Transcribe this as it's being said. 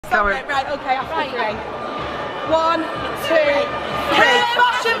Sorry. Right, okay, after 3. 1, 2, 3.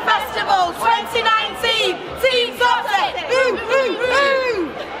 Fashion Festival 2019. Team Topsy. Ooh, ooh,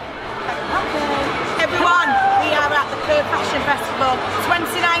 ooh. Everyone, we are at the Curve Fashion Festival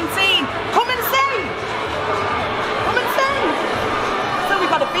 2019. Come and see. Come and see. So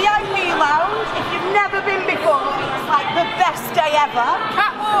we've got a VIP lounge. If you've never been before, it's like the best day ever.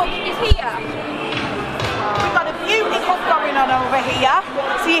 Catwalk is here. We've got a beauty hub going on over here,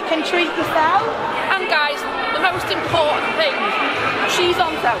 so you can treat yourself. And guys, the most important thing, cheese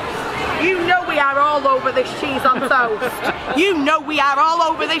on toast. You know we are all over this cheese on toast. You know we are all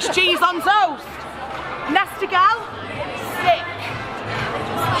over this cheese on toast. Nasty gal? Sick.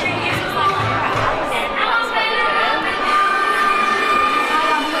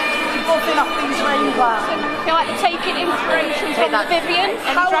 Buzzing off these rain clouds. I feel like taking inspiration from the Vivian.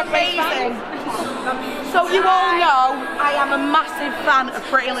 How amazing. So you all know I am a massive fan of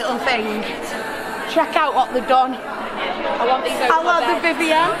Pretty Little Thing. Check out what they've done. I want these over. I love the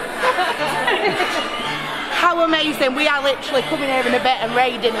Vivian. How amazing. We are literally coming here in a bit and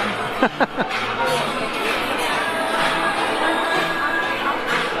raiding them.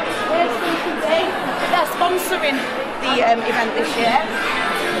 They're sponsoring the event this year.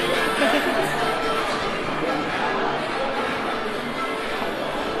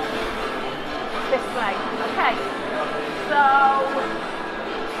 This way. Okay. So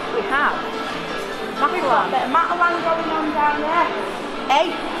we have Matalan going on down there.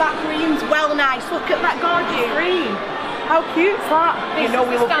 Hey, that green's well nice. Look at that gorgeous green. How cute's that? You know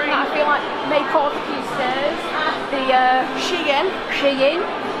we love green. I feel like May Portuguese. The Shein.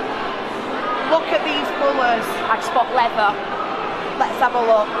 Look at these colours. I spot leather. Let's have a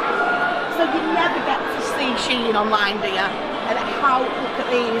look. So you never get to see Shein online, do you? And how, look at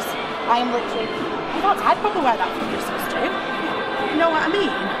these. I am literally, I'd probably wear that for Christmas too. You know what I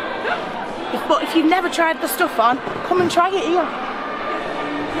mean? But if you've never tried the stuff on, come and try it here.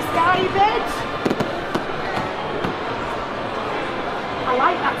 The sky bed. I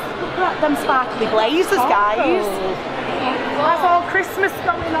like that. Look at them sparkly blazers, guys. That's all Christmas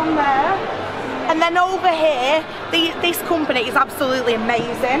going on there. And then over here, this company is absolutely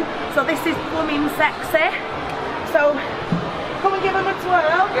amazing. So this is Plumbing Sexy. So come and give them a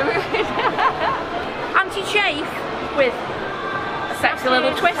twirl. Anti-chafe with a sexy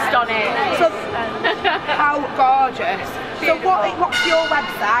little twist on it. So how gorgeous. So what's your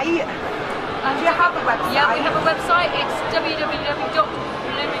website? Do you have a website? Yeah, we have a website. It's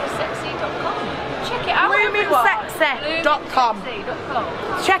www.lumixsexy.com. Check it out. LumixSexy.com.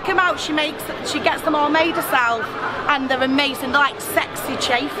 Check them out. She gets them all made herself, and they're amazing. They're like sexy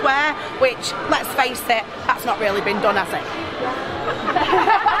chafe wear, which, let's face it, that's not really been done, has it?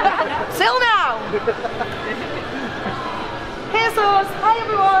 Till now. Here's us. Hi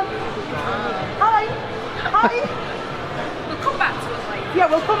everyone. Hi. Hi. We'll come back to us later. Yeah,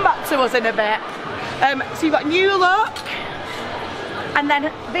 we'll come back to us in a bit. So you've got new look. And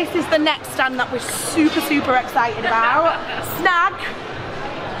then this is the next stand that we're super excited about. Snag.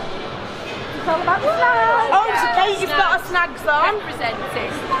 It's all about snag. Oh, so Katie's got her snags on.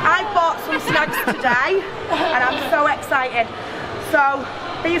 Represented. I bought some snags today and I'm so excited. So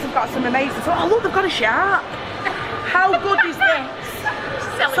these have got some amazing. So, oh look, they've got a shark. How good is this?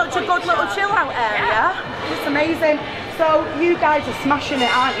 Such a good little chill out area. Yeah. It's amazing. So you guys are smashing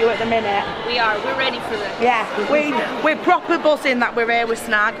it, aren't you, at the minute? We are. We're ready for this. Yeah, we're proper buzzing that we're here with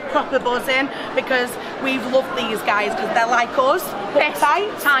Snag. Proper buzzing because we've loved these guys because they're like us, but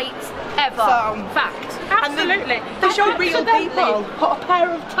tight ever. So, fact. Absolutely. They showed real people. Put a pair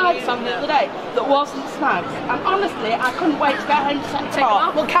of tights on the other day that wasn't Snags, and honestly, I couldn't wait to get home to take them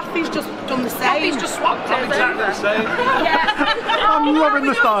off. Well, Kathy's just done the same. Kathy's just swapped it. Exactly the same. Yeah. I'm loving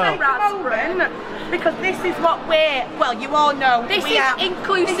the style. Because this is what we're, well, you all know. This is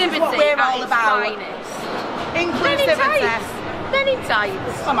inclusivity. This is what we're all about. Finest. Inclusivity. Then in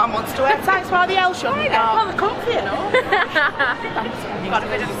tights. My mum wants to wear tights while the L shouldn't. Well, they're comfy, you know. You've got a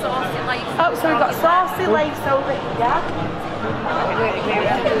bit of saucy lace. Oh, so we've got saucy lace over here.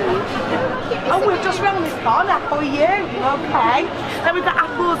 Oh, we've just round this corner. How are you? Okay. Then we've got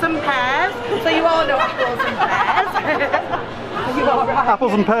apples and pears. So you all know apples and pears. Are you all right?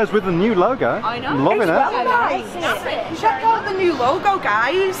 Apples and pears with the new logo. I know. Loving it. Well nice. Check out the new logo,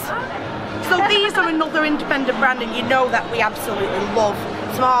 guys. So these are another independent brand, and you know that we absolutely love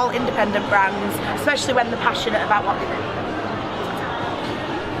small independent brands, especially when they're passionate about what they do.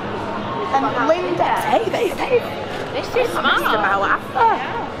 And Lindex, hey, this is smart. About after.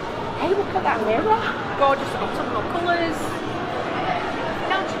 Yeah. Hey, look at that mirror. Gorgeous autumnal colours.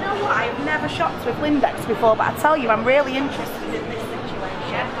 Now, do you know what? I've never shopped with Lindex before, but I tell you, I'm really interested in this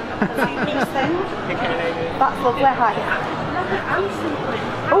situation. two-piece thing. That's lovely. Hi.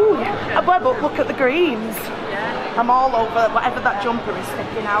 Oh, but look at the greens. I'm all over whatever that jumper is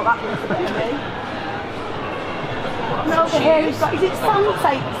sticking out. That looks a bit of me. And over here we've got, is it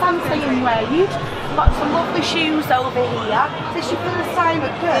Santa in Wade? Got some lovely shoes over here. Is this your first time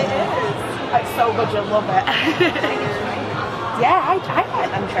at Perth? It is. It's so good, you'll love it. Yeah, I like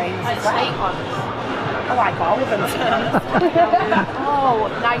them trains. Like snake ones. I like all of them.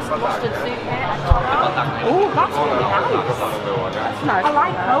 Oh, nice mustard suit here. Oh, that's really nice. That's nice. I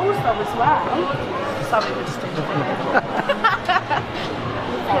like those though as well. Sorry, we're just doing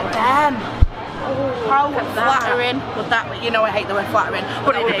Look at them. How flattering would that be? You know I hate the word flattering,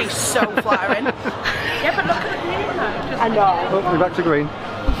 but it would be so flattering. Yeah, but look at the green though. I know. Oh, we're back to green.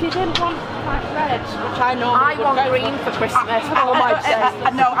 If you didn't want like red, which I know I want green for Christmas. Oh my days.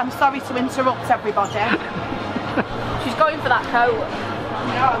 I know, I'm sorry to interrupt everybody. She's going for that coat.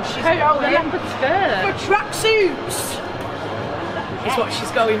 No, she's going for tracksuits. Is what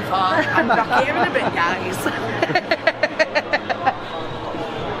she's going for. I'm back here in a bit, guys.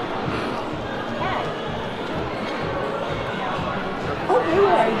 Oh,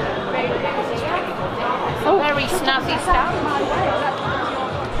 really? Oh, very snazzy stuff.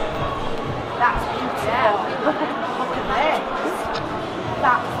 That's beautiful. Look at this.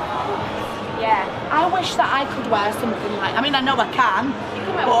 That's, Yeah. I wish that I could wear something like, I mean, I know I can,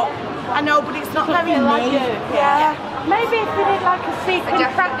 but I know, but it's not very me. Yeah. Maybe if we did like a sequin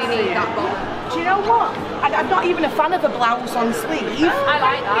Definitely need that book. Do you know what? I'm not even a fan of a blouse on sleeve. I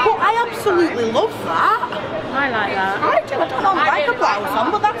like that. But I absolutely love that. I like that. I do. I don't normally like a blouse on,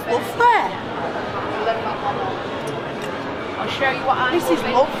 but that's lovely. I'll show you what I This is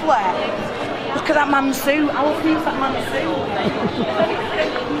lovely. Look at that man's suit. I want to use that man's suit.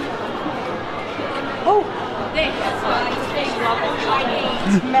 Oh, this.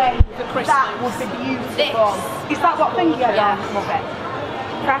 mate, that would be beautiful. Is that what thing? Yeah. Love it.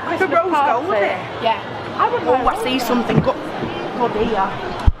 The rose gold. Yeah. I see something good here.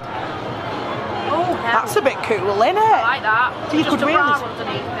 Oh, That's a bit cool, isn't it? I like that. So you Just could a really. bra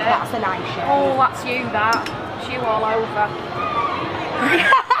underneath it. That's a nice shade. Oh, that's you, that. It's you all over.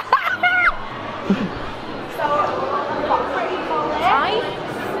 So, we've got pretty cool there. Right?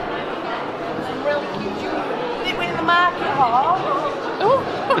 Some really cute jewellery. Did we in the market hall? Oh,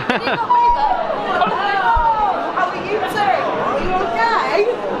 How are you two? Are you okay?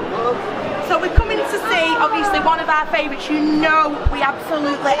 So we're coming to see, obviously, one of our favourites. You know we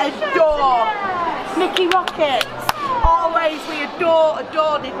absolutely adore Nicky Rockets. Always, we adore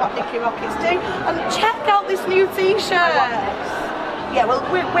what Nicky Rockets do. And check out this new t-shirt. Yeah, well,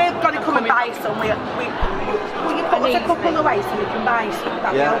 we're going to come and buy some. Will you put us a couple away so we can buy some?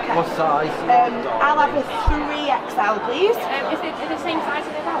 That'd be okay. What size? I'll have a 3XL, please. Is it the same size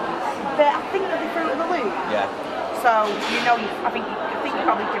as the others? I think they'll be Fruit of the Loop. Yeah. So, you know, I think you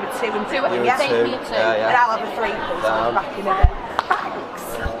probably do a 2 and 2. Yeah. Two. Me too. Yeah. And I'll have a 3 please. Down. Back in a bit. Thanks.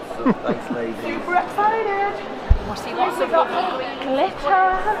 Thanks, lady. Super excited. We'll see lots of lovely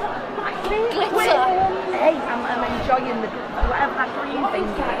Glitter. glitter. Hey, I'm enjoying whatever that green thing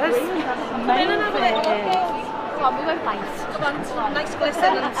is. Come on, we won't bite. Come on, some nice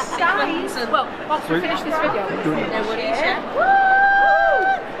glisten and sequins and Well, once we finish this video, no worries, yeah?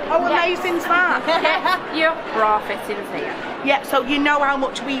 How amazing's that? Get your bra fittings here. Yeah, so you know how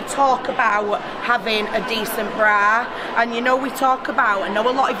much we talk about having a decent bra, and you know we talk about, I know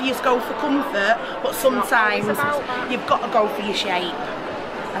a lot of you go for comfort, but sometimes you've got to go for your shape.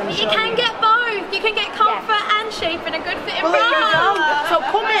 You can get both. You can get comfort and shape in a good fitting Well, bra. there you go. So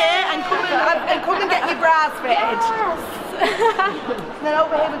come here and come and get your bras fitted. And then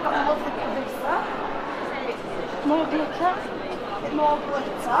over here we've got a lovely Carissa. More glitter. More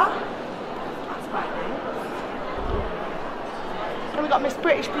glitter. That's quite nice. And we've got Miss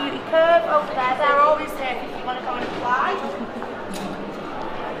British Beauty Curve over there. They're always here if you want to go and apply.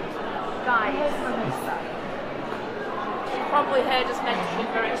 Guys, you've probably heard us mention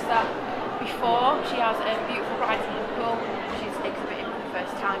Carissa before. She has a beautiful bridal pool. She's exhibiting for the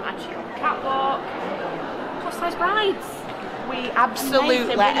first time and she's on the catwalk. Plus size brides. We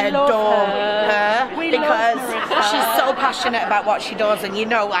absolutely adore her because she's so passionate about what she does, and you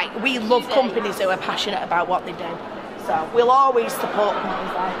know, like, we love companies who are passionate about what they do. So we'll always support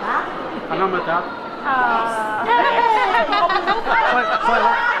companies like that. I know my dad. Oh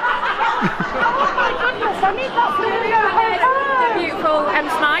my goodness, I need that video. Beautiful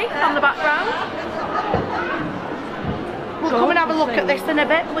Smythe on the background. We'll come and have a look at this in a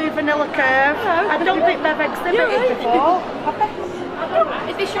bit, Blue Vanilla Curve. I don't think they've exhibited before.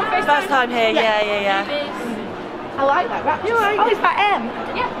 Is this your first time here? Yeah. It is. I like that. Oh, is that M?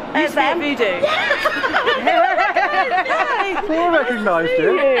 Yeah. Used to be at Voodoo. I recognised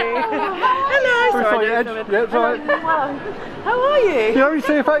you. Hello. Sorry, Yeah, it's all right. how are you? You know, you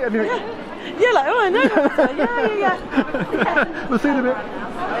see a face and you You're like, oh, I know. Yeah. we'll see in a bit.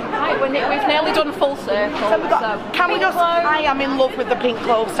 Right, we've nearly done full circle. So we've got, can we just, I am in love with the pink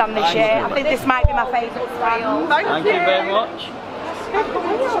clothes stand this year. I think this might be my favourite stand. Thank you very much.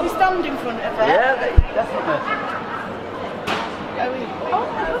 Should we stand in front of it? Yeah, definitely.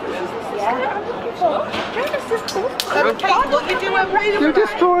 Okay, look, you're doing really You're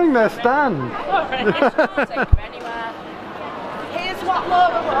destroying their stand. Here's what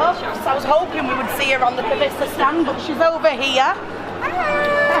Laura loves. I was hoping we would see her on the Carissa stand, but she's over here.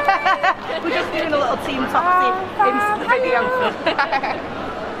 We're just doing a little Team Topsy instant video.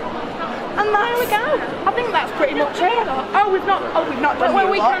 And there we go. I think that's pretty much it. Oh, we've not done Well,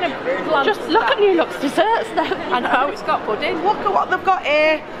 New we Look. kind of just Look at New Look's desserts though. I know, it's got pudding. Look at what they've got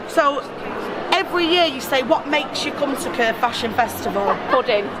here. So every year you say, what makes you come to Curve Fashion Festival?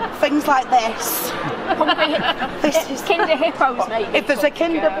 Pudding. Things like this. This is Kinder Hippos, mate. if there's a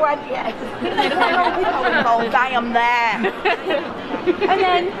Kinder Bread, yes. Involved, I am there. And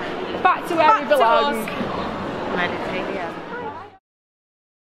then back to where we belong. Mediterranean.